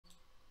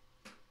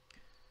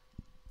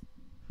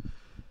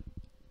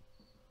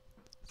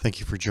Thank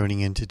you for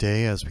joining in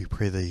today as we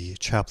pray the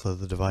Chaplet of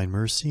the Divine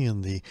Mercy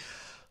and the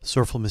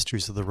Sorrowful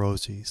Mysteries of the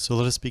Rosary. So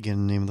let us begin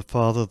in the name of the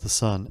Father, the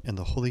Son, and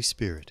the Holy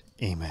Spirit.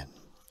 Amen.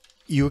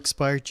 You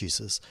expired,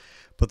 Jesus,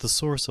 but the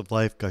source of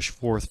life gushed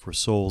forth for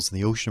souls, and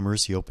the ocean of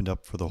mercy opened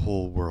up for the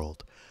whole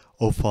world.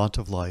 O font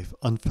of life,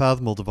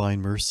 unfathomable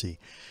divine mercy,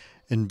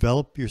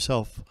 envelop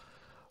the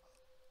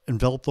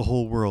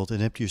whole world,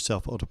 and empty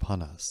yourself out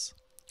upon us.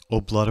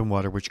 O blood and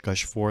water which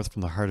gush forth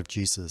from the heart of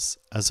Jesus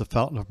as a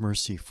fountain of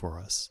mercy for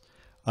us,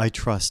 I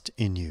trust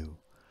in you.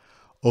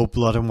 O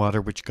blood and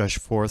water which gush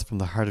forth from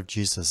the heart of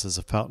Jesus as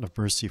a fountain of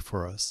mercy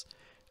for us,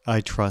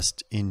 I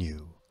trust in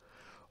you.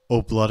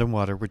 O blood and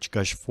water which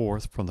gush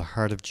forth from the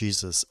heart of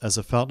Jesus as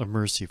a fountain of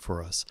mercy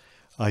for us,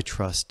 I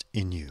trust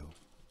in you.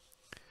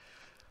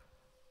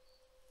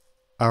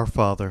 Our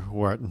Father,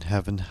 who art in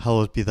heaven,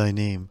 hallowed be thy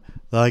name.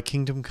 Thy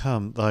kingdom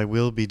come, thy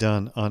will be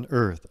done on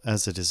earth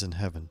as it is in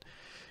heaven.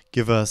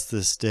 Give us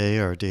this day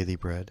our daily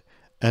bread,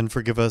 and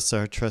forgive us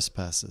our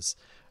trespasses,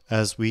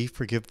 as we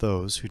forgive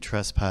those who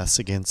trespass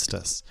against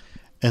us.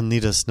 And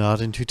lead us not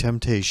into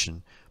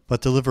temptation,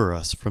 but deliver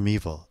us from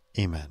evil.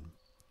 Amen.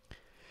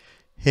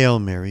 Hail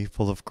Mary,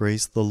 full of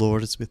grace, the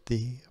Lord is with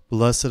thee.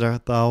 Blessed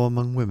art thou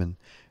among women,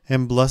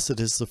 and blessed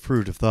is the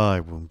fruit of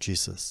thy womb,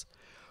 Jesus.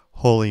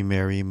 Holy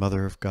Mary,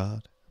 Mother of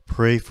God,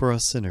 pray for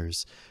us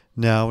sinners,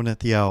 now and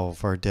at the hour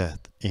of our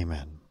death.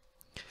 Amen.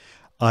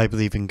 I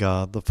believe in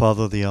God, the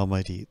Father, the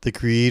Almighty, the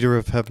Creator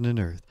of heaven and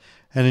earth,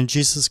 and in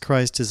Jesus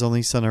Christ, his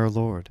only Son, our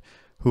Lord,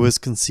 who was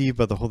conceived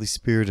by the Holy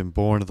Spirit and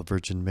born of the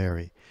Virgin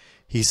Mary.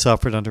 He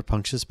suffered under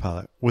Pontius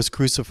Pilate, was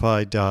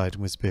crucified, died,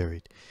 and was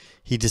buried.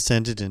 He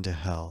descended into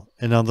hell,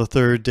 and on the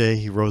third day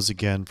he rose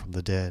again from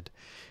the dead.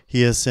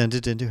 He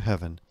ascended into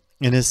heaven,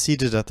 and is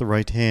seated at the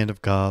right hand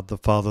of God, the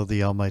Father,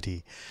 the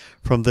Almighty.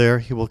 From there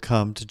he will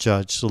come to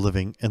judge the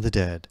living and the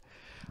dead.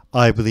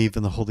 I believe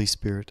in the Holy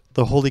Spirit,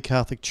 the Holy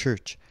Catholic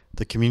Church,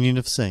 the communion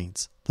of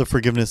saints, the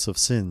forgiveness of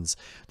sins,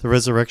 the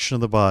resurrection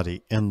of the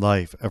body, and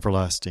life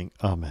everlasting.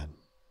 Amen.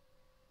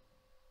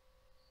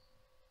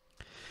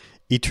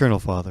 Eternal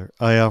Father,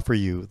 I offer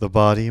you the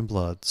body and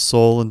blood,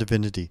 soul and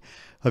divinity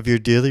of your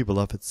dearly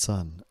beloved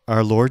Son,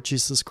 our Lord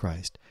Jesus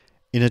Christ,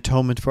 in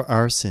atonement for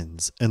our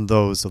sins and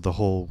those of the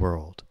whole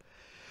world.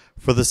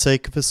 For the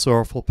sake of his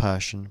sorrowful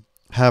passion,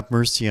 have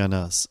mercy on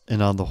us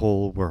and on the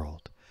whole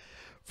world.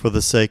 For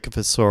the sake of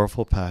his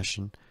sorrowful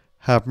passion,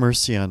 have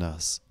mercy on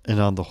us and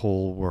on the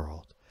whole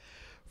world.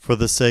 For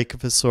the sake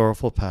of his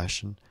sorrowful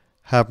passion,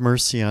 have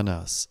mercy on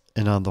us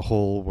and on the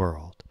whole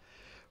world.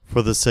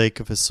 For the sake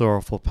of his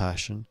sorrowful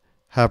passion,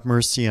 have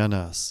mercy on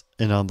us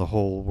and on the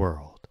whole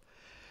world.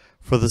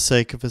 For the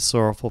sake of his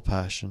sorrowful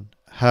passion,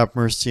 have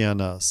mercy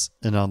on us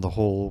and on the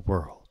whole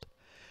world.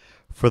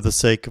 For the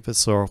sake of his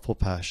sorrowful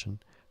passion,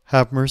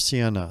 have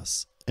mercy on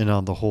us and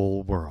on the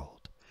whole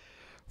world.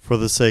 For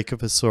the sake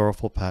of his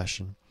sorrowful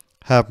passion,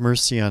 have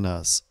mercy on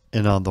us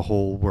and on the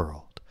whole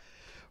world.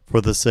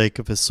 For the sake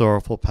of his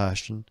sorrowful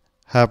passion,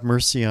 have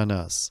mercy on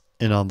us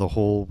and on the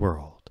whole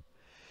world.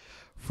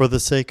 For the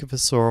sake of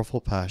his sorrowful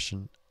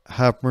passion,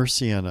 have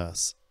mercy on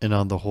us and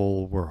on the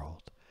whole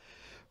world.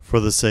 For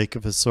the sake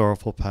of his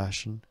sorrowful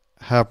passion,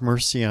 have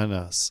mercy on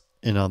us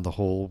and on the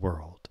whole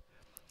world.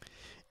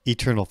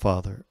 Eternal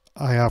Father,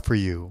 I offer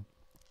you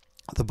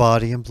the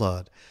body and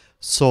blood,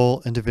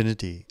 soul and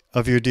divinity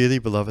of your dearly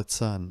beloved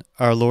Son,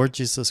 our Lord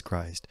Jesus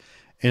Christ,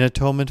 in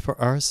atonement for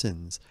our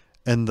sins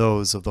and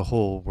those of the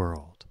whole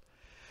world.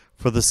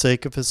 For the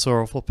sake of his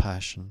sorrowful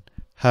passion,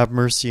 have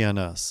mercy on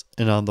us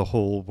and on the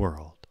whole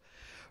world.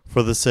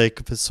 For the sake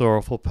of his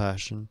sorrowful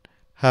passion,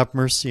 have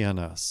mercy on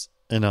us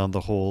and on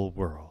the whole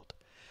world.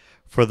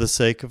 For the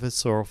sake of his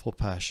sorrowful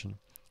passion,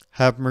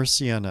 have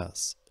mercy on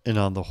us and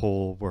on the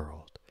whole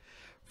world.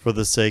 For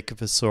the sake of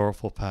his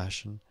sorrowful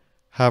passion,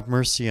 have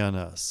mercy on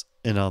us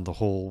and on the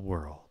whole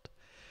world.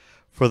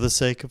 For the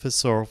sake of his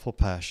sorrowful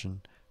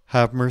passion,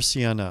 have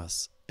mercy on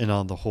us and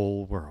on the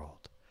whole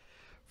world.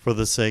 For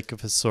the sake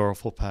of his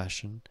sorrowful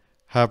passion,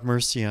 have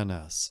mercy on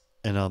us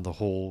and on the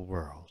whole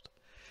world.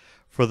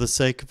 For the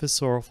sake of his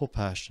sorrowful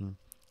passion,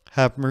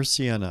 have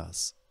mercy on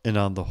us and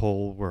on the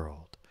whole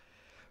world.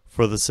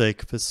 For the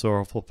sake of his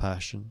sorrowful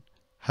passion,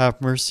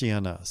 have mercy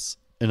on us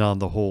and on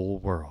the whole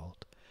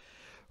world.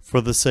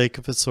 For the sake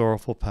of his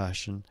sorrowful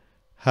passion,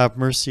 have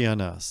mercy on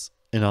us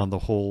and on the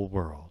whole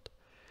world.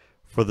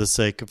 For the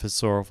sake of his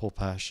sorrowful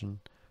passion,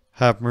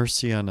 have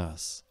mercy on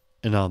us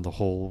and on the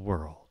whole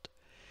world.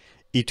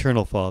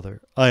 Eternal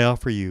Father, I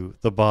offer you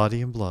the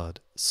body and blood,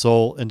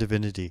 soul and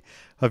divinity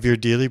of your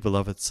dearly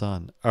beloved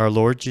Son, our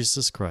Lord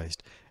Jesus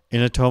Christ,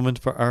 in atonement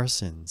for our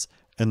sins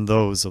and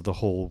those of the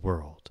whole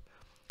world.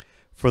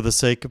 For the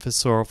sake of his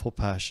sorrowful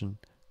passion,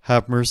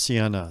 have mercy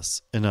on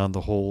us and on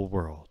the whole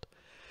world.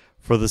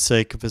 For the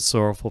sake of his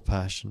sorrowful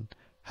passion,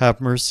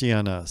 have mercy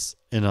on us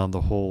and on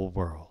the whole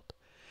world.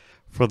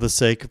 For the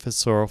sake of his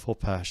sorrowful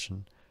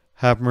passion,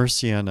 have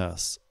mercy on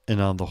us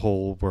and on the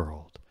whole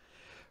world.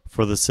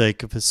 For the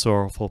sake of his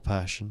sorrowful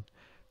passion,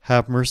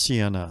 have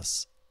mercy on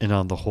us and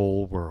on the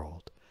whole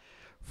world.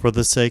 For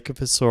the sake of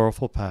his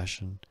sorrowful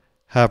passion,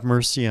 have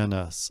mercy on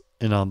us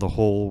and on the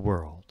whole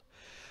world.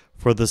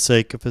 for the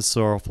sake of his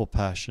sorrowful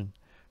passion,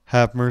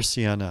 have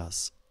mercy on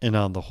us and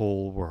on the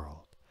whole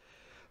world.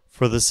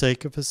 For the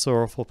sake of his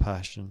sorrowful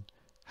passion,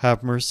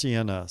 have mercy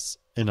on us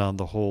and on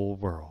the whole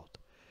world.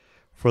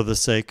 For the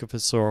sake of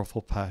his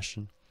sorrowful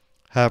passion,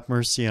 have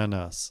mercy on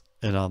us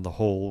and on the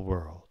whole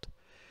world.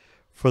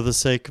 For the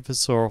sake of his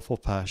sorrowful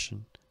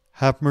passion,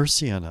 have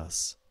mercy on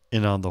us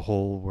and on the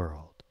whole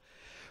world.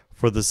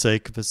 For the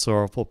sake of his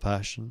sorrowful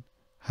passion,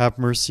 have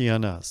mercy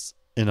on us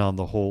and on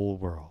the whole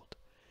world.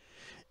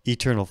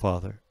 Eternal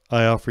Father,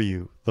 I offer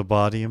you the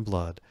body and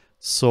blood,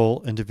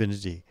 soul and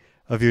divinity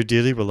of your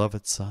dearly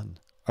beloved Son,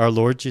 our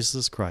Lord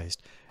Jesus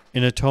Christ,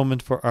 in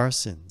atonement for our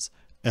sins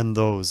and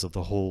those of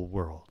the whole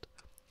world.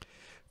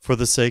 For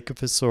the sake of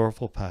his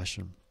sorrowful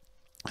passion,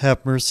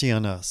 have mercy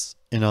on us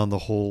and on the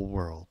whole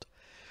world.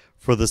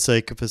 For the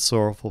sake of his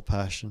sorrowful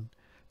passion,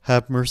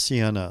 have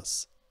mercy on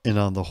us and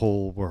on the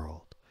whole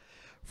world.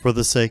 For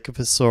the sake of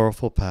his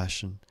sorrowful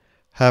passion,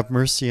 have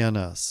mercy on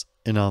us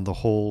and on the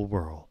whole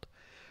world.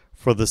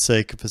 For the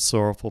sake of his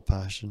sorrowful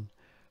passion,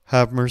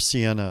 have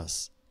mercy on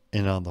us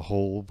and on the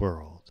whole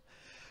world.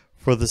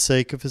 For the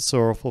sake of his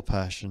sorrowful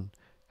passion,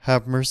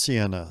 have mercy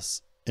on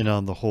us and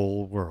on the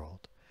whole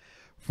world.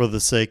 For the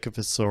sake of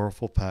his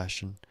sorrowful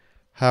passion,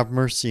 have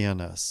mercy on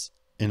us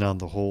and on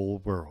the whole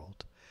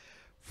world.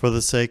 For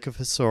the sake of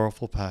his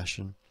sorrowful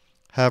passion,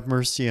 have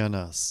mercy on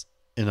us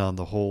and on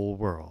the whole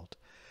world.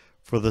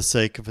 For the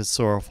sake of his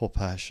sorrowful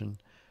passion,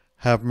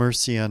 have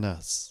mercy on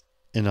us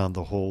and on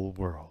the whole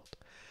world.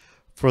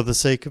 For the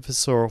sake of his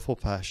sorrowful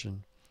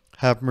passion,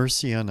 have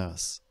mercy on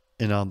us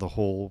and on the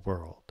whole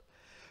world.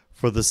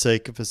 For the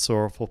sake of his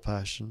sorrowful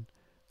passion,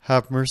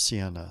 have mercy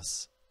on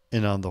us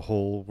and on the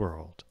whole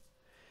world.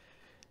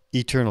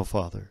 Eternal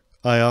Father,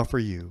 I offer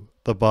you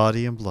the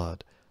body and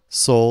blood,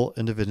 soul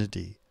and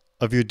divinity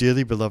of your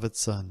dearly beloved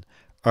Son,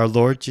 our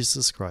Lord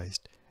Jesus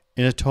Christ,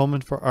 in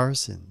atonement for our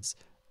sins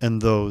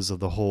and those of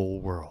the whole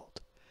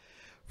world.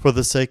 For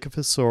the sake of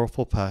his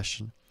sorrowful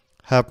passion,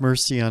 have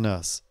mercy on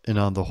us and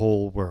on the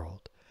whole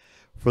world.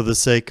 For the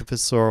sake of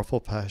his sorrowful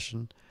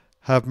passion,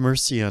 have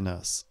mercy on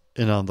us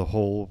and on the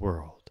whole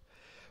world.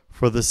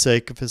 For the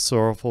sake of his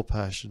sorrowful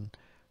passion,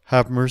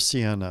 have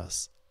mercy on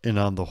us and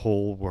on the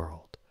whole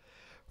world.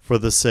 For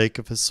the sake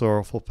of his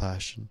sorrowful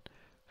passion,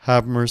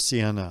 have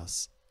mercy on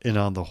us and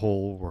on the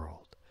whole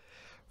world.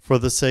 For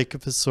the sake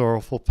of his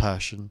sorrowful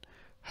passion,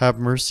 have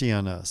mercy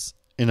on us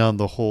and on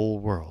the whole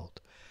world.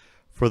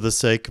 For the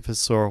sake of his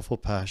sorrowful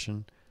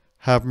passion,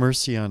 have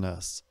mercy on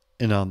us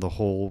and on the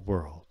whole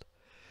world.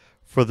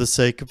 For the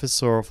sake of his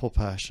sorrowful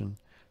passion,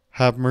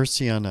 have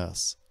mercy on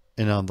us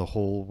and on the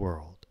whole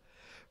world.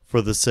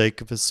 For the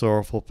sake of his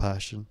sorrowful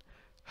passion,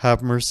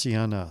 have mercy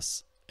on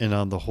us and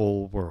on the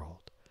whole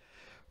world.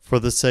 For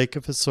the sake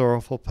of his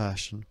sorrowful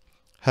passion,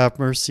 have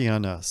mercy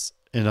on us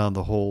and on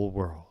the whole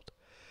world.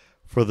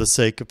 For the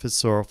sake of his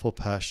sorrowful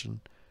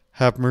passion,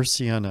 have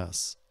mercy on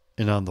us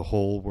and on the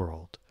whole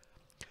world.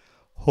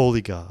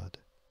 Holy God,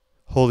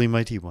 Holy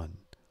Mighty One,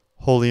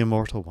 Holy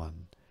Immortal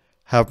One,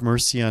 have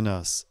mercy on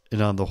us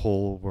and on the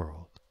whole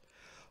world.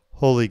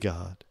 Holy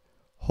God,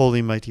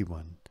 Holy Mighty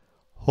One,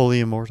 Holy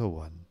Immortal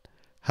One,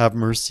 have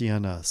mercy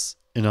on us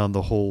and on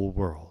the whole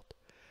world.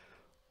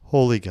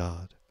 Holy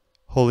God,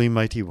 Holy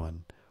Mighty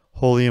One,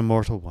 Holy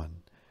Immortal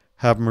One,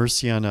 have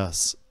mercy on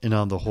us and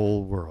on the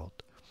whole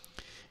world.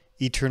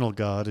 Eternal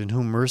God, in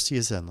whom mercy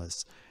is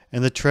endless,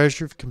 and the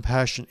treasure of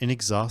compassion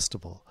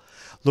inexhaustible,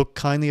 look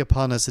kindly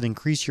upon us and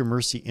increase your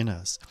mercy in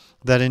us,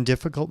 that in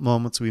difficult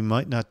moments we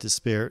might not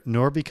despair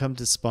nor become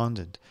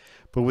despondent,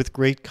 but with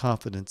great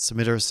confidence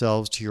submit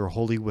ourselves to your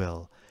holy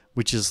will,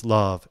 which is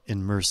love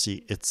and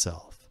mercy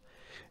itself.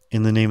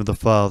 In the name of the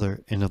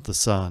Father, and of the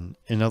Son,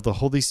 and of the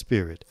Holy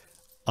Spirit.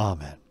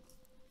 Amen.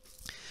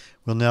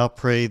 We'll now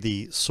pray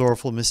the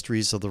sorrowful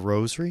mysteries of the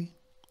Rosary.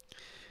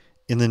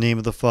 In the name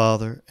of the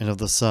Father, and of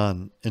the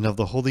Son, and of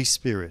the Holy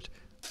Spirit.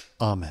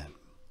 Amen.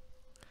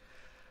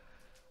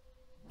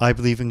 I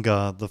believe in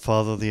God, the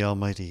Father, the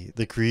Almighty,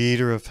 the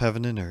Creator of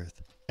heaven and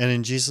earth, and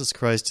in Jesus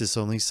Christ, his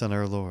only Son,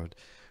 our Lord,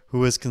 who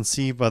was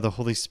conceived by the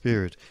Holy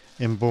Spirit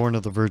and born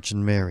of the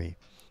Virgin Mary.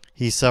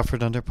 He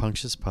suffered under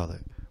Pontius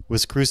Pilate,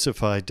 was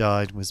crucified,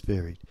 died, and was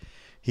buried.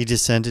 He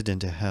descended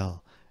into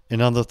hell,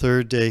 and on the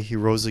third day he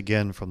rose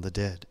again from the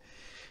dead.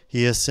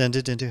 He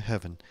ascended into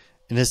heaven,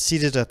 and is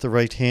seated at the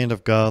right hand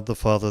of God the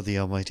Father the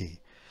Almighty.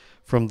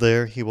 From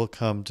there he will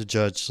come to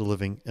judge the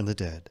living and the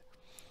dead.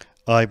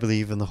 I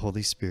believe in the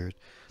Holy Spirit,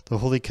 the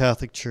Holy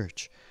Catholic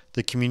Church,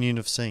 the communion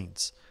of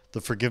saints,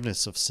 the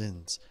forgiveness of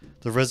sins,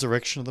 the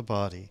resurrection of the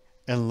body,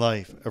 and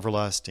life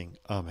everlasting.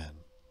 Amen.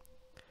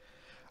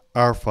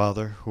 Our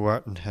Father, who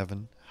art in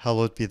heaven,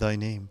 hallowed be thy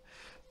name.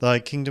 Thy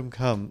kingdom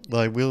come,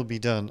 thy will be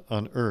done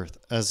on earth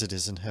as it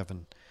is in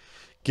heaven.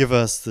 Give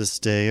us this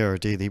day our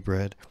daily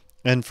bread,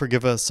 and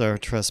forgive us our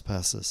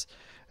trespasses,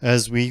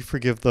 as we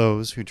forgive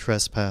those who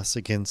trespass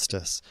against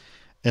us.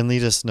 And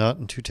lead us not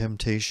into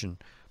temptation,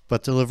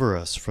 but deliver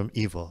us from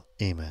evil.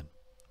 Amen.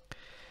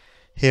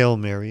 Hail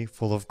Mary,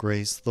 full of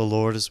grace, the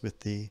Lord is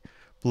with thee.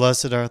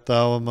 Blessed art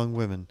thou among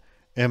women,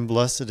 and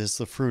blessed is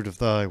the fruit of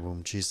thy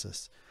womb,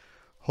 Jesus.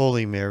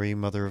 Holy Mary,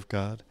 Mother of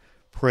God,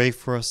 pray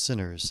for us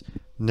sinners,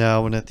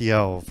 now and at the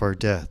hour of our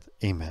death.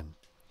 Amen.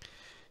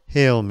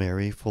 Hail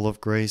Mary, full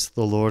of grace,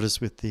 the Lord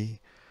is with thee.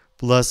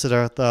 Blessed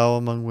art thou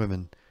among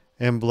women,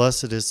 and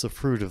blessed is the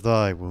fruit of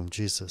thy womb,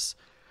 Jesus.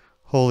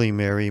 Holy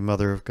Mary,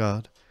 Mother of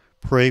God,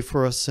 pray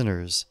for us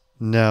sinners,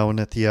 now and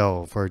at the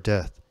hour of our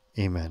death.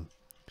 Amen.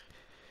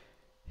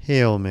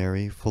 Hail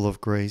Mary, full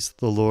of grace,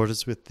 the Lord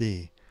is with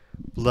thee.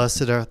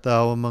 Blessed art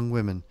thou among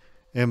women,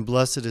 and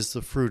blessed is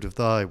the fruit of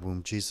thy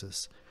womb,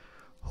 Jesus.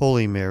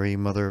 Holy Mary,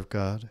 Mother of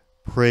God,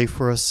 pray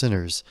for us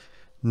sinners,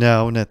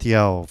 now and at the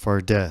hour of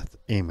our death.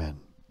 Amen.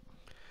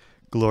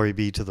 Glory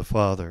be to the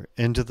Father,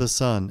 and to the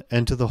Son,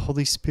 and to the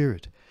Holy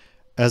Spirit,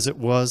 as it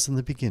was in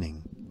the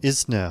beginning,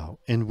 is now,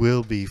 and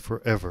will be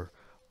forever.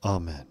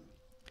 Amen.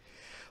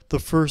 The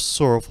first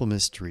sorrowful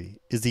mystery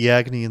is the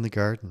agony in the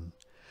garden.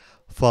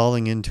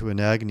 Falling into an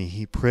agony,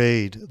 he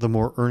prayed the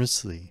more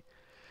earnestly,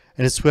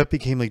 and his sweat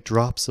became like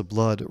drops of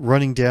blood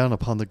running down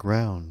upon the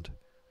ground.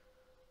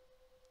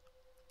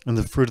 And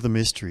the fruit of the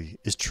mystery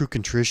is true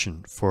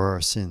contrition for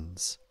our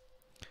sins.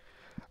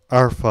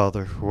 Our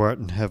Father, who art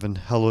in heaven,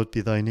 hallowed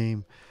be thy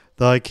name.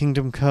 Thy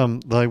kingdom come,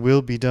 thy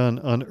will be done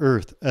on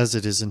earth as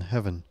it is in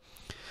heaven.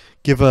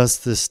 Give us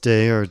this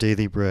day our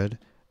daily bread,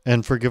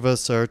 and forgive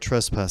us our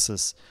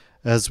trespasses,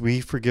 as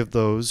we forgive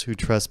those who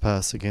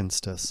trespass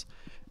against us.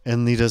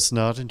 And lead us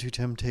not into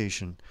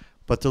temptation,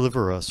 but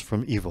deliver us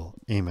from evil.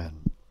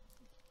 Amen.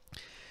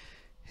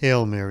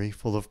 Hail Mary,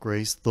 full of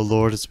grace, the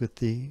Lord is with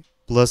thee.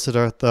 Blessed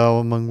art thou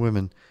among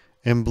women,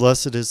 and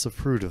blessed is the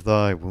fruit of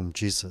thy womb,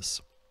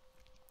 Jesus.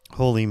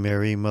 Holy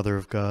Mary, Mother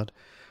of God,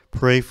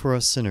 pray for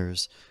us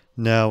sinners,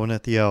 now and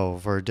at the hour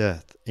of our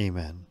death.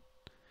 Amen.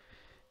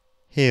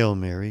 Hail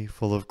Mary,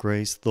 full of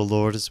grace, the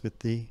Lord is with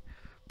thee.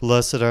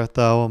 Blessed art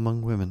thou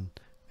among women,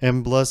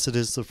 and blessed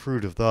is the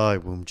fruit of thy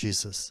womb,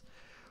 Jesus.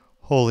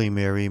 Holy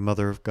Mary,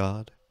 Mother of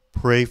God,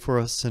 pray for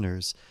us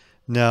sinners,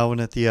 now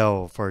and at the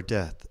hour of our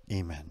death.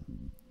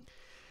 Amen.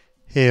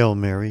 Hail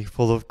Mary,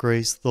 full of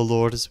grace, the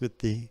Lord is with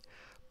thee.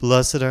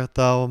 Blessed art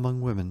thou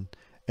among women,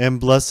 and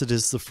blessed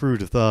is the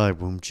fruit of thy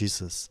womb,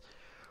 Jesus.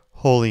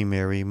 Holy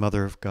Mary,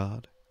 Mother of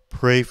God,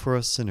 pray for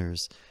us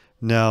sinners,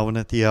 now and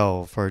at the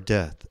hour of our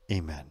death.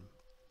 Amen.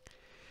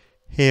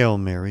 Hail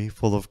Mary,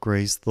 full of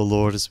grace, the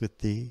Lord is with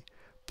thee.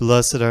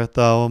 Blessed art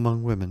thou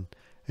among women,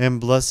 and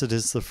blessed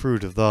is the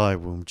fruit of thy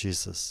womb,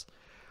 Jesus.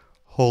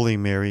 Holy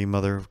Mary,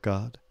 Mother of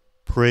God,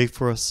 pray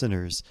for us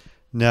sinners,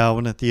 now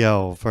and at the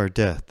hour of our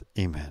death.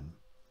 Amen.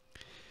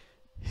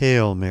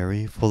 Hail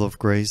Mary, full of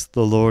grace,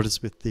 the Lord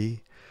is with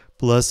thee.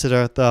 Blessed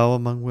art thou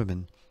among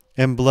women,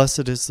 and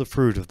blessed is the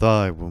fruit of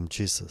thy womb,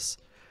 Jesus.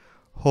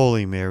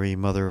 Holy Mary,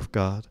 Mother of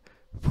God,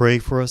 pray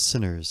for us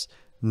sinners,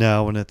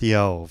 now and at the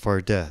hour of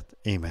our death.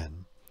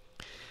 Amen.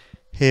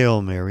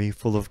 Hail Mary,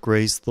 full of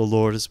grace, the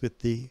Lord is with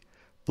thee.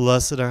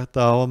 Blessed art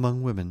thou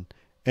among women,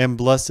 and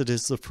blessed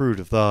is the fruit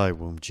of thy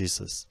womb,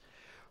 Jesus.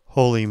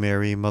 Holy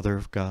Mary, Mother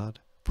of God,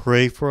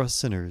 pray for us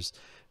sinners,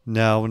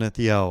 now and at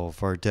the hour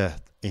of our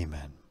death.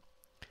 Amen.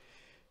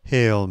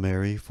 Hail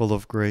Mary, full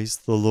of grace,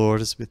 the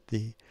Lord is with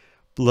thee.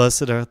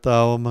 Blessed art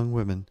thou among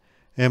women,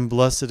 and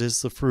blessed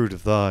is the fruit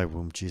of thy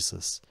womb,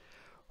 Jesus.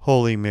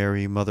 Holy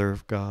Mary, Mother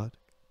of God,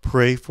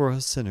 pray for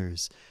us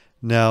sinners,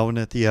 now and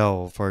at the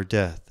hour of our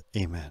death.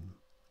 Amen.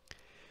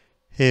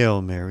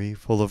 Hail Mary,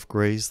 full of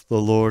grace,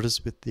 the Lord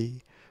is with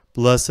thee.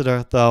 Blessed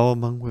art thou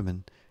among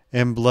women,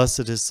 and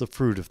blessed is the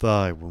fruit of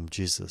thy womb,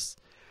 Jesus.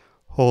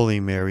 Holy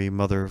Mary,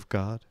 Mother of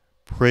God,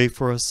 pray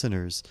for us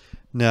sinners,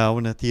 now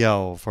and at the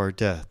hour of our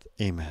death.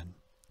 Amen.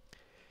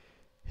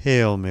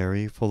 Hail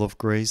Mary, full of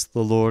grace,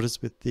 the Lord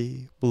is with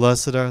thee.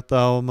 Blessed art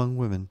thou among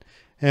women,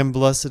 and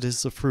blessed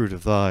is the fruit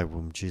of thy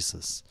womb,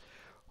 Jesus.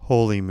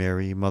 Holy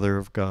Mary, Mother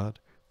of God,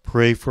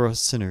 pray for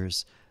us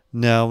sinners,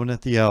 now and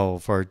at the hour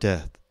of our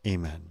death.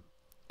 Amen.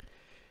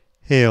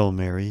 Hail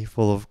Mary,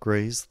 full of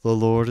grace, the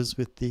Lord is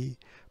with thee.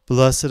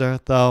 Blessed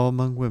art thou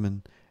among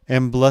women,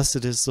 and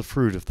blessed is the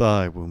fruit of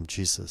thy womb,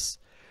 Jesus.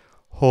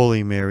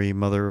 Holy Mary,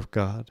 Mother of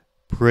God,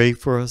 pray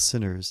for us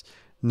sinners,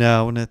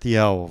 now and at the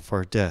hour of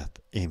our death.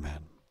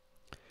 Amen.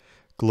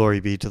 Glory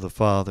be to the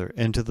Father,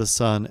 and to the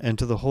Son, and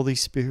to the Holy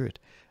Spirit,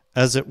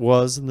 as it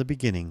was in the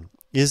beginning,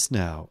 is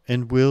now,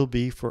 and will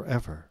be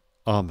forever.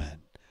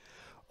 Amen.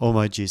 O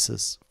my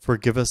Jesus,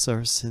 forgive us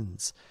our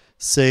sins,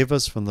 save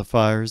us from the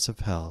fires of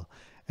hell,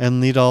 and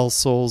lead all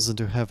souls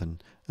into heaven,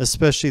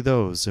 especially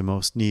those in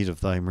most need of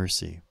thy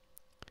mercy.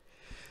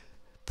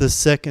 The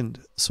second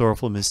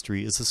sorrowful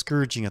mystery is the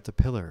scourging at the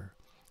pillar.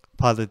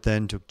 Pilate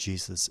then took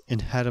Jesus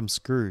and had him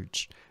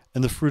scourged,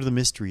 and the fruit of the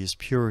mystery is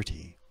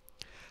purity.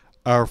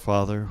 Our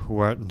Father, who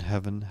art in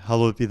heaven,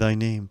 hallowed be thy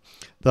name.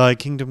 Thy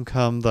kingdom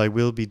come, thy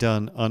will be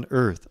done, on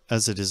earth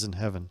as it is in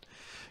heaven.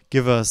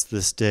 Give us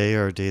this day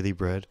our daily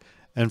bread,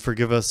 and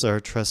forgive us our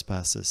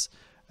trespasses,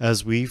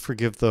 as we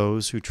forgive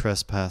those who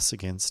trespass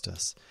against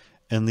us.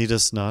 And lead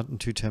us not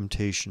into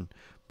temptation,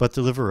 but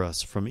deliver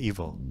us from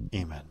evil.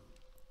 Amen.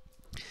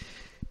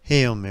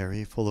 Hail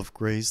Mary, full of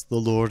grace, the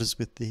Lord is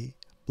with thee.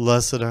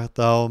 Blessed art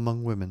thou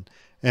among women,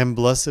 and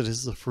blessed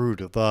is the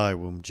fruit of thy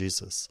womb,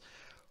 Jesus.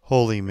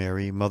 Holy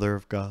Mary, Mother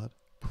of God,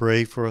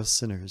 pray for us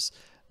sinners,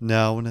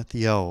 now and at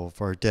the hour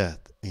of our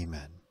death.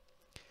 Amen.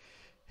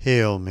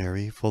 Hail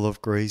Mary, full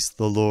of grace,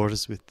 the Lord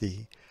is with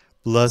thee.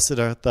 Blessed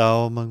art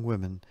thou among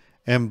women,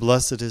 and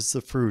blessed is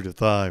the fruit of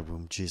thy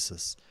womb,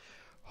 Jesus.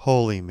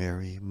 Holy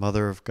Mary,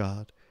 Mother of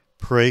God,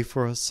 pray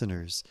for us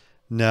sinners,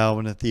 now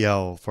and at the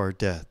hour of our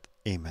death.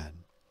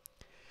 Amen.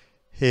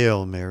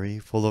 Hail Mary,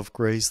 full of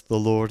grace, the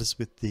Lord is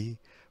with thee.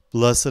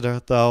 Blessed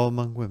art thou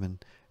among women,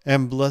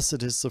 and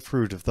blessed is the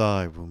fruit of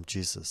thy womb,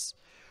 Jesus.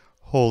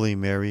 Holy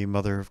Mary,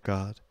 Mother of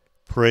God,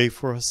 pray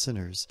for us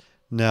sinners,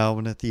 now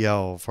and at the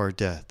hour of our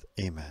death.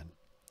 Amen.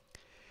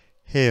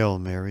 Hail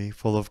Mary,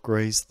 full of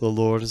grace, the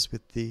Lord is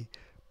with thee.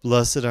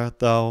 Blessed art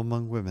thou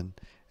among women,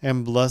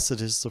 and blessed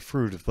is the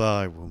fruit of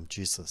thy womb,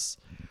 Jesus.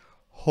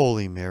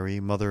 Holy Mary,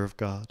 Mother of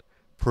God,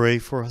 pray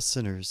for us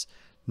sinners,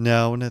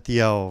 now and at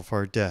the hour of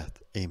our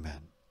death.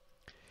 Amen.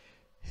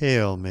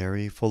 Hail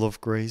Mary, full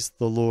of grace,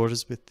 the Lord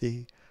is with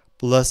thee.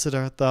 Blessed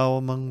art thou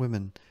among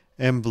women,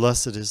 and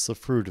blessed is the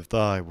fruit of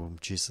thy womb,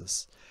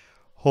 Jesus.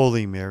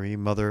 Holy Mary,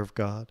 Mother of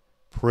God,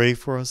 pray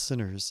for us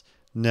sinners,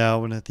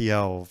 now and at the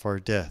hour of our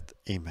death.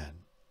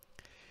 Amen.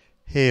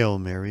 Hail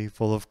Mary,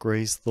 full of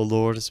grace, the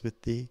Lord is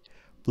with thee.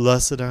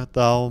 Blessed art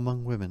thou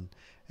among women,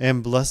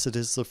 and blessed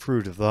is the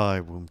fruit of thy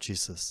womb,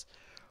 Jesus.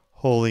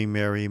 Holy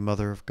Mary,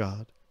 Mother of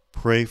God,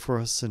 pray for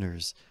us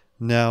sinners,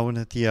 now and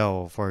at the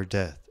hour of our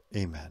death.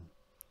 Amen.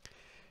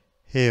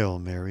 Hail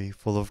Mary,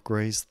 full of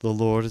grace, the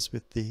Lord is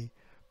with thee.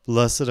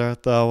 Blessed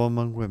art thou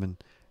among women,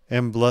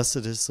 and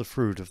blessed is the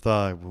fruit of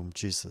thy womb,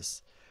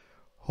 Jesus.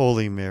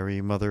 Holy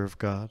Mary, Mother of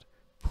God,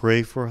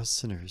 pray for us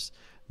sinners,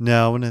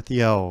 now and at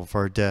the hour of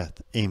our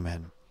death.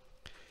 Amen.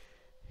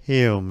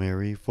 Hail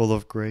Mary, full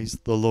of grace,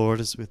 the Lord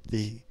is with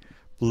thee.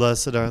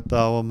 Blessed art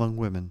thou among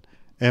women,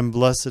 and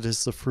blessed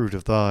is the fruit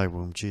of thy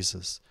womb,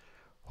 Jesus.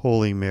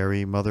 Holy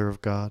Mary, Mother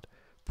of God,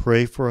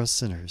 pray for us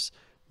sinners,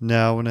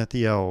 now and at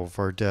the hour of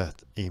our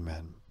death.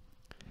 Amen.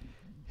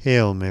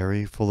 Hail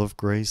Mary, full of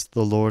grace,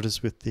 the Lord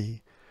is with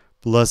thee.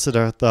 Blessed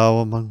art thou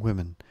among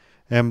women,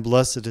 and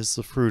blessed is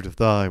the fruit of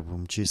thy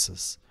womb,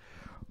 Jesus.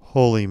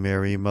 Holy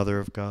Mary, Mother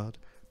of God,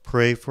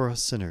 pray for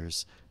us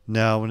sinners,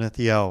 now and at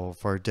the hour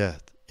of our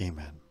death.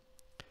 Amen.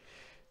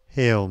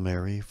 Hail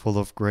Mary, full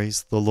of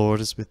grace, the Lord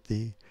is with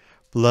thee.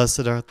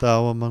 Blessed art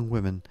thou among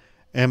women,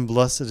 and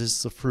blessed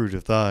is the fruit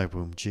of thy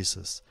womb,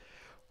 Jesus.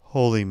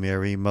 Holy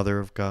Mary, Mother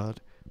of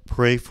God,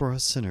 pray for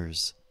us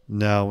sinners,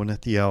 now and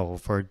at the hour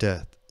of our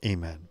death.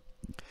 Amen.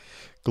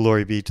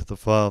 Glory be to the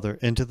Father,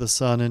 and to the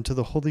Son, and to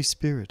the Holy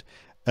Spirit,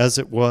 as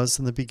it was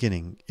in the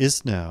beginning,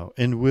 is now,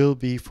 and will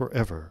be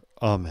forever.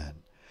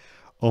 Amen.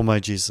 O my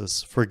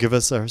Jesus, forgive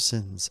us our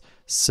sins,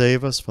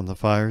 save us from the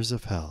fires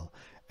of hell,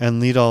 and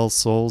lead all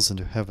souls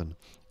into heaven,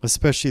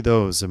 especially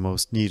those in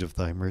most need of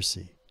thy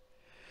mercy.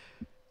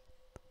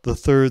 The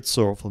third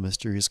sorrowful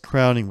mystery is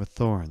crowning with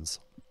thorns.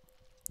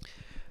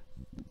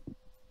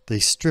 They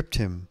stripped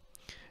him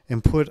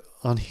and put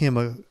on him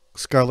a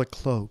scarlet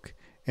cloak,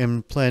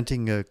 and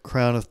planting a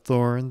crown of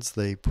thorns,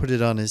 they put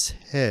it on his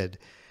head,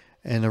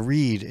 and a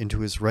reed into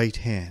his right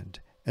hand.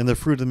 And the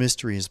fruit of the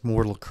mystery is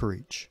mortal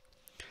courage.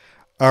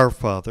 Our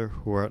Father,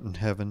 who art in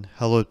heaven,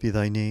 hallowed be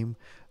thy name.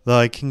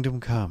 Thy kingdom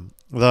come,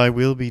 thy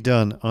will be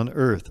done on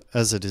earth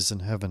as it is in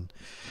heaven.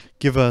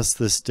 Give us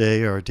this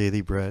day our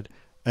daily bread,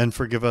 and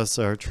forgive us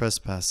our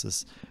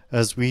trespasses,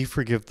 as we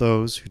forgive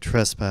those who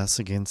trespass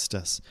against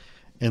us.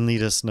 And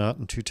lead us not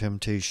into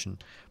temptation,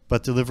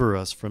 but deliver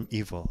us from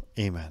evil.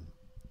 Amen.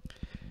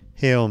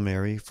 Hail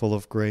Mary, full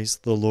of grace,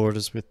 the Lord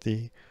is with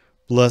thee.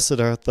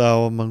 Blessed art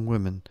thou among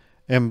women,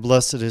 and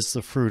blessed is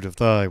the fruit of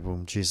thy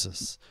womb,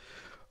 Jesus.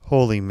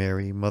 Holy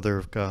Mary, Mother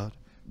of God,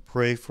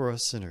 pray for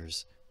us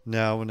sinners,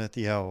 now and at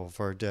the hour of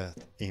our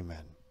death.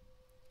 Amen.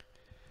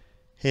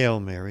 Hail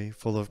Mary,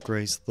 full of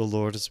grace, the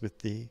Lord is with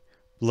thee.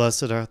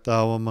 Blessed art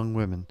thou among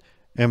women,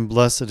 and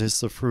blessed is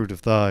the fruit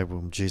of thy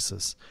womb,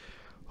 Jesus.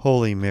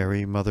 Holy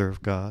Mary, Mother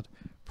of God,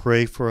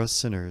 pray for us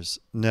sinners,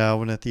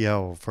 now and at the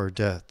hour of our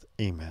death.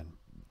 Amen.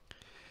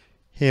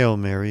 Hail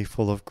Mary,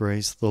 full of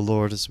grace, the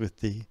Lord is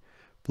with thee.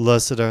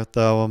 Blessed art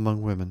thou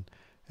among women,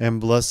 and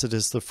blessed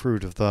is the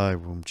fruit of thy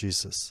womb,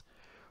 Jesus.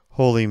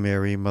 Holy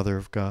Mary, Mother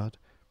of God,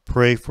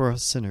 pray for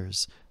us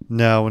sinners,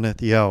 now and at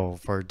the hour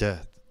of our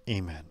death.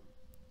 Amen.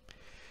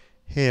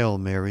 Hail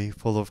Mary,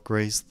 full of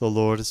grace, the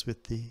Lord is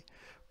with thee.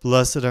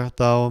 Blessed art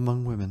thou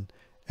among women,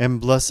 and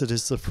blessed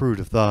is the fruit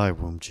of thy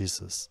womb,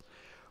 Jesus.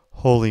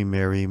 Holy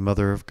Mary,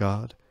 Mother of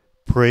God,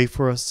 pray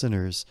for us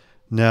sinners,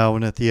 now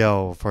and at the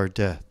hour of our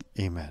death.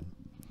 Amen.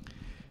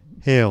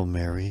 Hail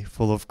Mary,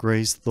 full of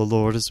grace, the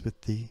Lord is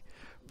with thee.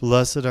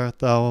 Blessed art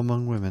thou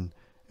among women,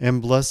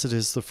 and blessed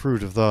is the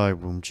fruit of thy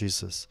womb,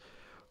 Jesus.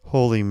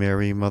 Holy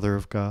Mary, Mother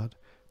of God,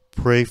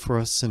 pray for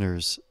us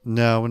sinners,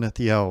 now and at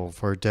the hour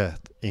of our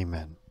death.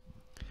 Amen.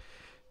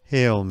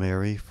 Hail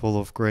Mary, full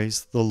of grace,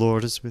 the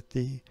Lord is with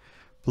thee.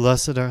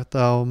 Blessed art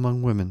thou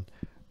among women,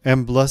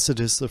 and blessed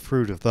is the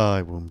fruit of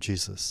thy womb,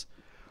 Jesus.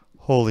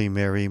 Holy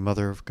Mary,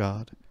 Mother of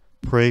God,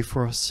 pray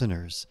for us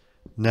sinners,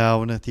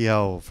 now and at the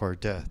hour of our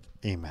death.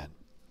 Amen.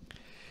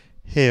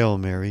 Hail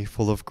Mary,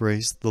 full of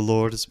grace, the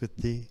Lord is with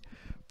thee.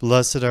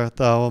 Blessed art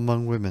thou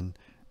among women,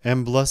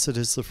 and blessed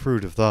is the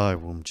fruit of thy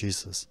womb,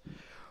 Jesus.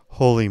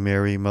 Holy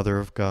Mary, Mother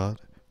of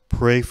God,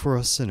 pray for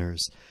us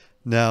sinners,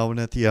 now and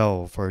at the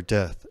hour of our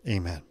death.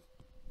 Amen.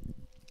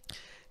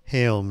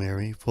 Hail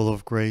Mary, full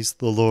of grace,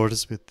 the Lord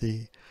is with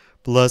thee.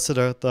 Blessed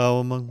art thou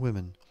among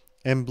women,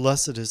 and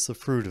blessed is the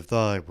fruit of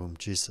thy womb,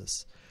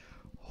 Jesus.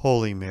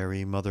 Holy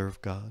Mary, Mother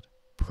of God,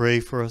 pray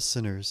for us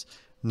sinners,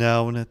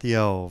 now and at the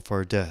hour of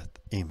our death.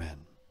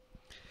 Amen.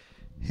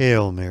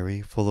 Hail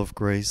Mary, full of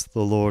grace,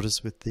 the Lord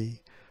is with thee.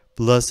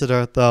 Blessed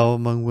art thou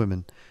among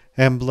women,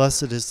 and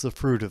blessed is the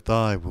fruit of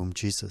thy womb,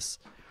 Jesus.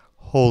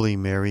 Holy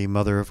Mary,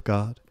 Mother of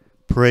God,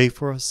 pray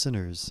for us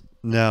sinners,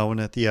 now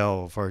and at the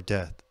hour of our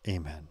death.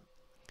 Amen.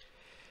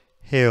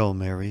 Hail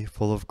Mary,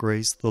 full of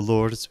grace, the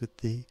Lord is with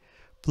thee.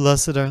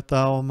 Blessed art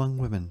thou among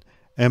women,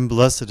 and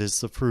blessed is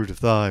the fruit of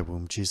thy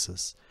womb,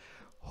 Jesus.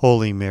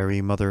 Holy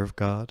Mary, Mother of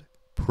God,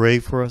 pray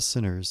for us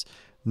sinners,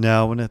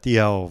 now and at the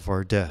hour of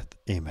our death.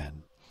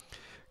 Amen.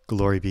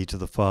 Glory be to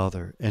the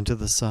Father, and to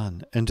the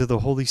Son, and to the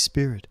Holy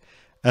Spirit,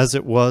 as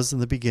it was in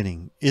the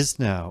beginning, is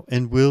now,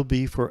 and will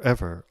be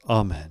forever.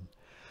 Amen.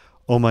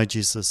 O my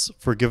Jesus,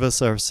 forgive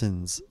us our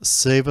sins,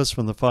 save us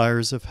from the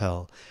fires of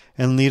hell,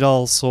 and lead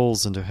all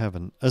souls into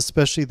heaven,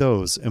 especially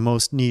those in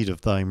most need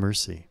of thy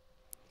mercy.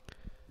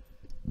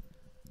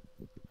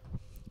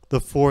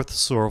 The fourth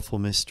sorrowful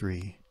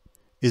mystery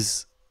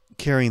is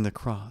carrying the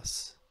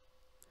cross.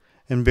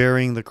 And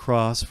bearing the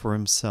cross for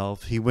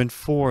himself, he went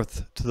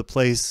forth to the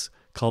place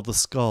called the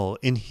skull,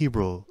 in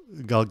Hebrew,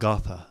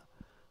 Golgotha.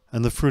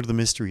 And the fruit of the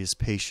mystery is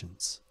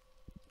patience.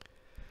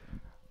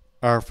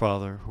 Our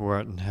Father, who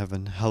art in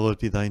heaven, hallowed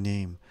be thy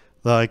name.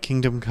 Thy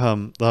kingdom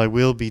come, thy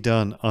will be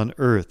done on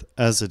earth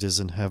as it is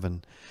in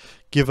heaven.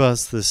 Give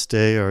us this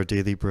day our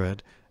daily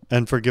bread,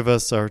 and forgive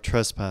us our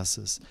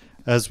trespasses,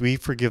 as we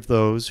forgive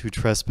those who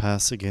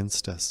trespass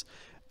against us.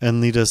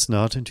 And lead us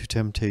not into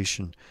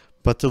temptation,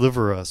 but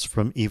deliver us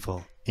from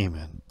evil.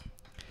 Amen.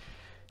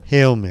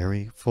 Hail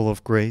Mary, full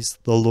of grace,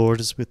 the Lord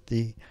is with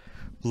thee.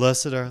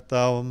 Blessed art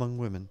thou among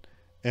women,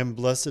 and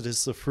blessed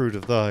is the fruit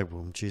of thy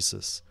womb,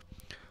 Jesus.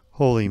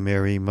 Holy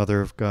Mary,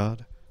 Mother of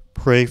God,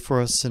 pray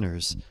for us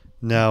sinners,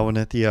 now and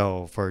at the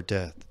hour of our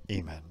death.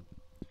 Amen.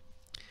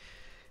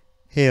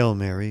 Hail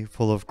Mary,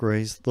 full of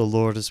grace, the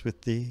Lord is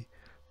with thee.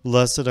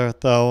 Blessed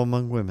art thou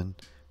among women,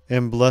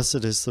 and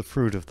blessed is the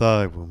fruit of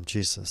thy womb,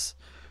 Jesus.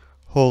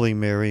 Holy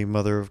Mary,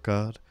 Mother of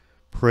God,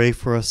 pray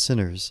for us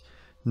sinners,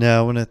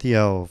 now and at the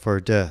hour of our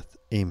death.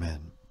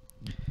 Amen.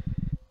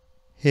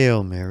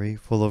 Hail Mary,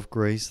 full of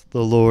grace,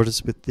 the Lord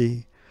is with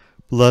thee.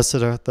 Blessed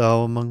art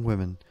thou among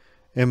women,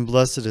 and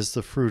blessed is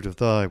the fruit of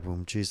thy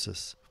womb,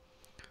 Jesus.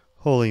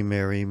 Holy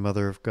Mary,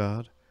 Mother of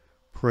God,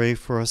 pray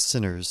for us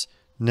sinners,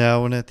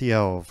 now and at the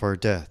hour of our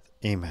death.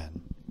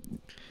 Amen.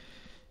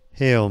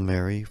 Hail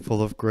Mary,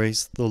 full of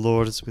grace, the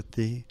Lord is with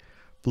thee.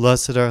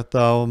 Blessed art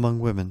thou among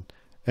women,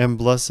 and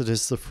blessed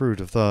is the fruit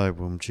of thy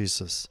womb,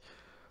 Jesus.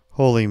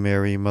 Holy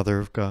Mary, Mother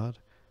of God,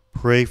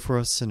 pray for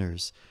us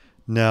sinners,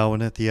 now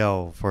and at the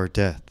hour of our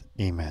death.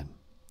 Amen.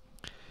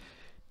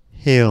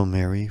 Hail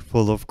Mary,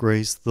 full of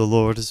grace, the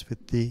Lord is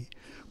with thee.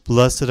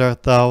 Blessed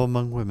art thou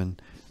among women,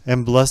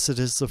 and blessed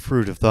is the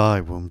fruit of thy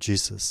womb,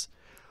 Jesus.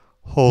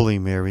 Holy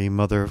Mary,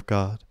 Mother of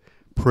God,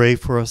 pray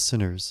for us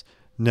sinners,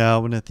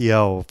 now and at the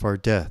hour of our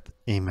death.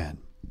 Amen.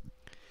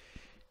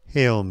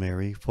 Hail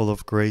Mary, full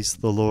of grace,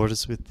 the Lord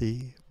is with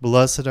thee.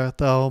 Blessed art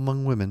thou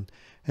among women,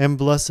 and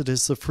blessed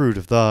is the fruit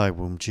of thy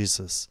womb,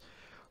 Jesus.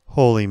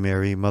 Holy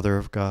Mary, Mother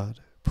of God,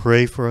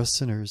 pray for us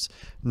sinners,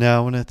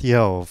 now and at the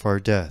hour of our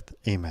death.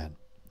 Amen.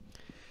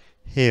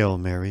 Hail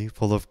Mary,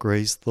 full of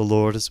grace, the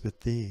Lord is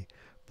with thee.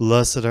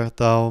 Blessed art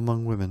thou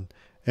among women,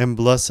 and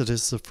blessed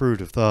is the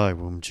fruit of thy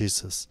womb,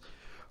 Jesus.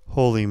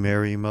 Holy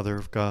Mary, Mother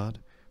of God,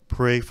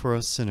 pray for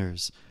us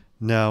sinners,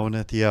 now and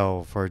at the hour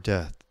of our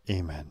death.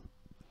 Amen.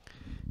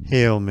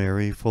 Hail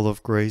Mary, full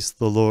of grace,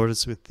 the Lord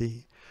is with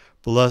thee.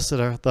 Blessed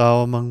art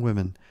thou among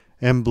women,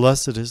 and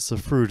blessed is the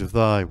fruit of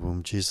thy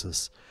womb,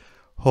 Jesus.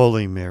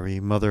 Holy Mary,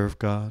 Mother of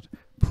God,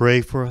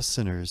 pray for us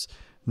sinners,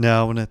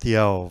 now and at the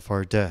hour of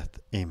our death.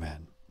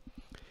 Amen.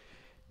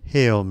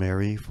 Hail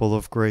Mary, full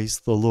of grace,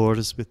 the Lord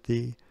is with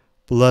thee.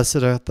 Blessed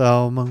art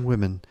thou among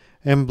women,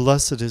 and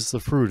blessed is the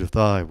fruit of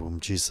thy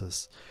womb,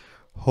 Jesus.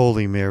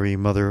 Holy Mary,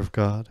 Mother of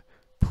God,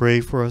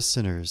 pray for us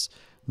sinners,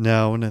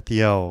 now and at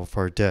the hour of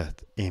our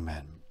death.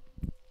 Amen.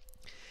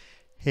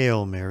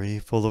 Hail Mary,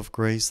 full of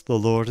grace, the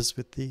Lord is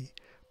with thee.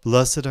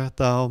 Blessed art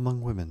thou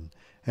among women,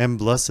 and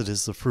blessed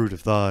is the fruit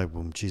of thy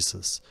womb,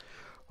 Jesus.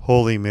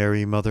 Holy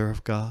Mary, Mother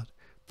of God,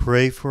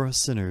 pray for us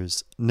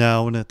sinners,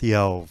 now and at the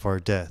hour of our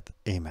death.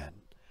 Amen.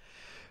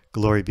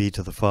 Glory be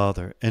to the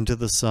Father, and to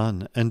the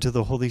Son, and to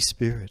the Holy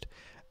Spirit,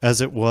 as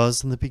it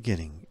was in the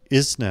beginning,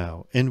 is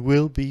now, and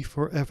will be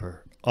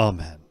forever.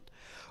 Amen.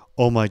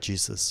 O my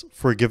Jesus,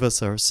 forgive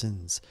us our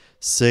sins,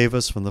 save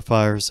us from the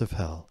fires of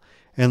hell,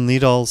 and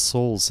lead all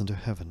souls into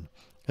heaven,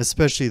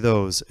 especially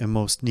those in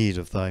most need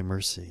of thy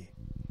mercy.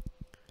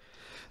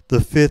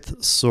 The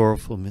fifth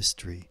sorrowful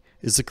mystery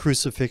is the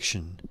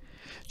crucifixion.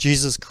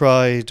 Jesus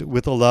cried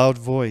with a loud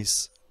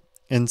voice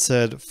and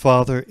said,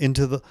 Father,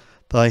 into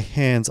thy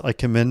hands I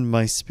commend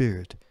my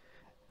spirit.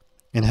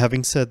 And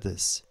having said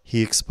this,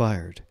 he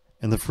expired,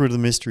 and the fruit of the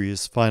mystery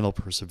is final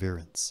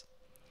perseverance.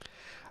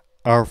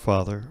 Our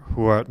Father,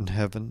 who art in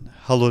heaven,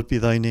 hallowed be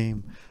thy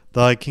name.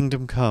 Thy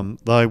kingdom come,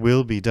 thy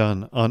will be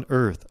done, on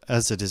earth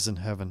as it is in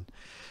heaven.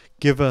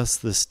 Give us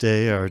this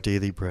day our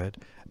daily bread,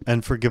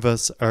 and forgive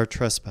us our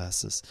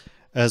trespasses,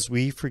 as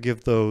we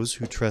forgive those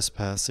who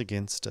trespass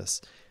against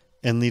us.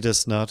 And lead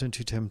us not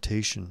into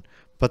temptation,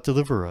 but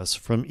deliver us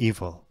from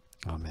evil.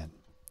 Amen.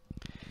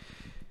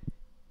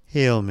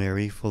 Hail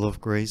Mary, full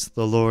of grace,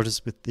 the Lord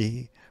is with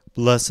thee.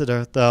 Blessed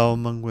art thou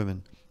among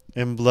women,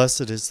 and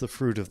blessed is the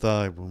fruit of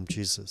thy womb,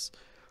 Jesus.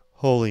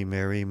 Holy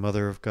Mary,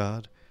 Mother of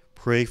God,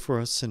 pray for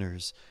us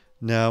sinners,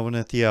 now and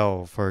at the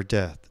hour of our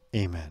death.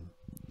 Amen.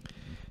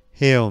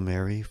 Hail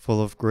Mary,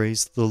 full of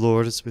grace, the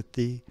Lord is with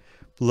thee.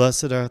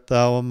 Blessed art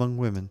thou among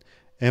women,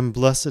 and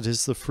blessed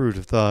is the fruit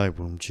of thy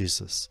womb,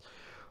 Jesus.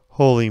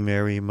 Holy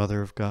Mary,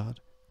 Mother of God,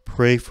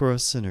 pray for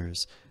us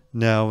sinners,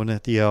 now and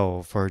at the hour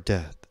of our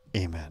death.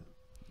 Amen.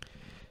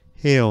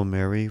 Hail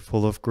Mary,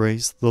 full of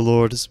grace, the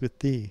Lord is with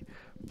thee.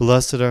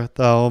 Blessed art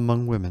thou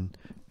among women,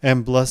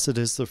 and blessed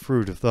is the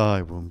fruit of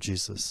thy womb,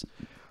 Jesus.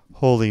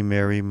 Holy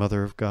Mary,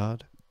 Mother of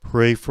God,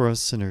 pray for us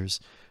sinners,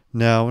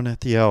 now and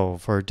at the hour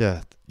of our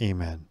death.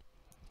 Amen.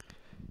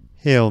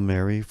 Hail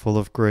Mary, full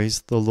of grace,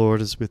 the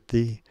Lord is with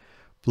thee.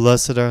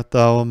 Blessed art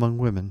thou among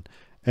women,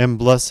 and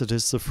blessed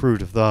is the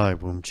fruit of thy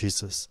womb,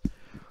 Jesus.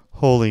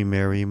 Holy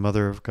Mary,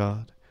 Mother of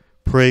God,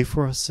 pray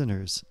for us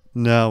sinners,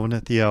 now and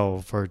at the hour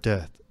of our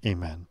death.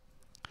 Amen.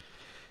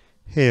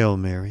 Hail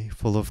Mary,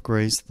 full of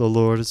grace, the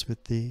Lord is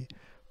with thee.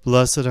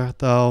 Blessed art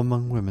thou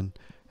among women,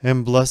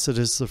 and blessed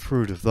is the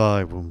fruit of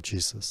thy womb,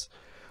 Jesus.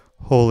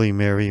 Holy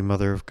Mary,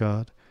 Mother of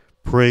God,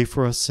 pray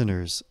for us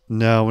sinners,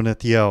 now and at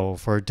the hour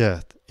of our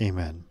death.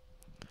 Amen.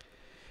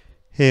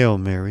 Hail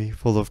Mary,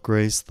 full of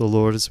grace, the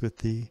Lord is with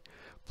thee.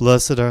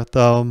 Blessed art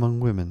thou among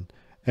women,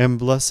 and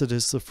blessed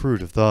is the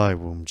fruit of thy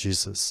womb,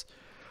 Jesus.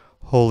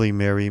 Holy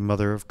Mary,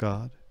 Mother of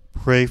God,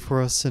 pray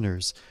for us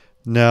sinners,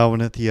 now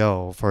and at the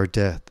hour of our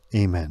death.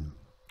 Amen.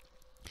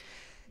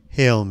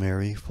 Hail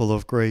Mary, full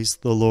of grace,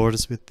 the Lord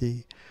is with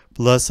thee.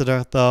 Blessed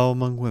art thou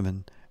among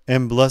women,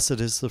 and blessed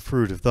is the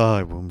fruit of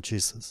thy womb,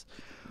 Jesus.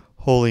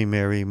 Holy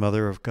Mary,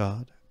 Mother of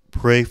God,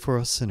 pray for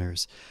us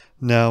sinners,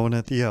 now and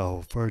at the hour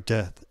of our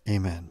death.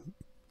 Amen.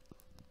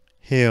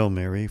 Hail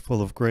Mary,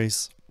 full of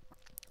grace,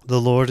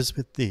 the Lord is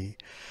with thee.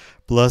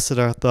 Blessed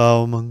art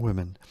thou among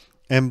women,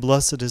 and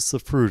blessed is the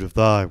fruit of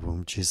thy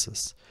womb,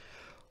 Jesus.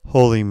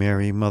 Holy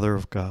Mary, Mother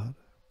of God,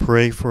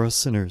 pray for us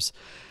sinners,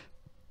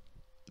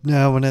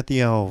 now and at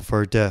the hour of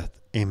our death.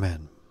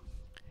 Amen.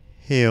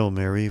 Hail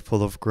Mary,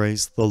 full of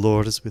grace, the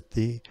Lord is with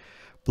thee.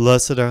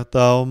 Blessed art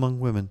thou among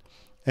women,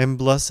 and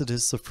blessed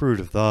is the fruit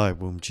of thy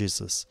womb,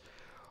 Jesus.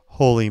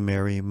 Holy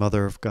Mary,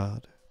 Mother of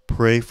God,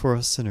 pray for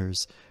us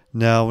sinners,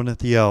 now and at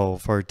the hour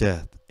of our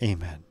death.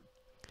 Amen.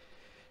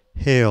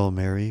 Hail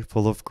Mary,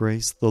 full of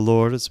grace, the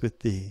Lord is with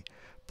thee.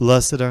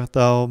 Blessed art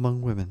thou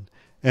among women,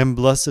 and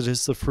blessed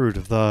is the fruit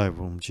of thy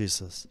womb,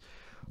 Jesus.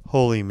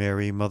 Holy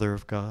Mary, Mother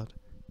of God,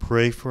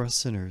 pray for us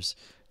sinners,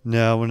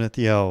 now and at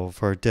the hour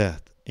of our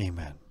death.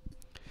 Amen.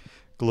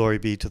 Glory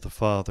be to the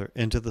Father,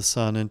 and to the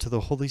Son, and to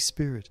the Holy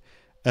Spirit,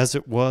 as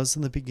it was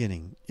in the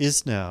beginning,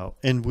 is now,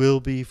 and will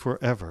be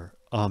forever.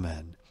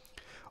 Amen.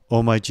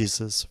 O my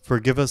Jesus,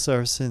 forgive us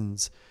our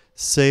sins,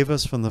 save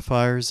us from the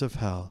fires of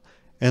hell,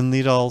 and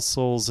lead all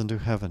souls into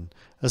heaven,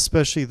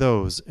 especially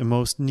those in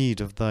most need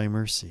of thy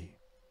mercy.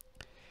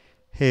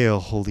 Hail,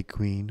 Holy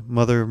Queen,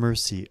 Mother of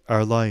Mercy,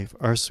 our life,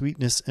 our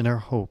sweetness, and our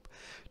hope.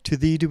 To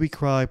thee do we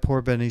cry,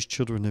 poor banished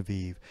children of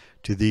Eve.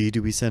 To thee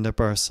do we send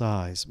up our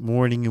sighs,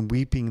 mourning and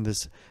weeping in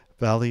this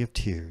valley of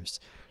tears.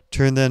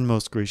 Turn then,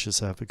 most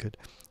gracious Advocate,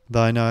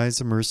 thine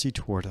eyes of mercy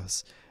toward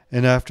us,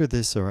 and after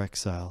this our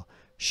exile,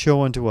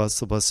 show unto us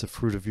the blessed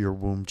fruit of your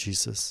womb,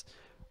 Jesus.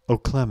 O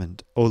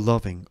clement, O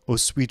loving, O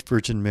sweet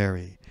Virgin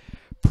Mary,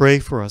 pray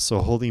for us, O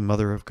Holy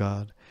Mother of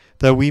God,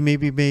 that we may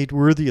be made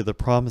worthy of the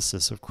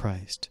promises of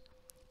Christ.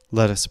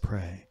 Let us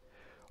pray.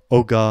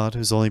 O God,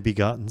 whose only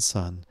begotten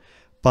Son,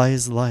 by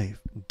his life,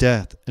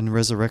 death, and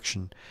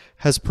resurrection,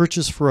 has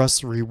purchased for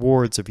us the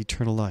rewards of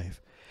eternal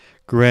life,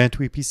 grant,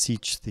 we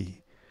beseech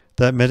thee,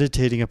 that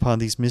meditating upon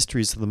these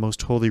mysteries of the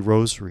most holy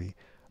Rosary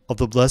of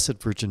the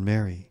Blessed Virgin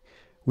Mary,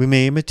 we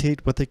may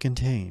imitate what they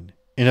contain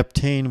and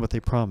obtain what they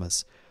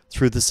promise,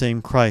 through the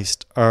same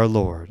Christ our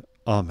Lord.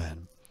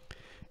 Amen.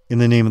 In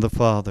the name of the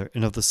Father,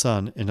 and of the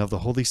Son, and of the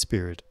Holy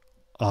Spirit.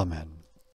 Amen.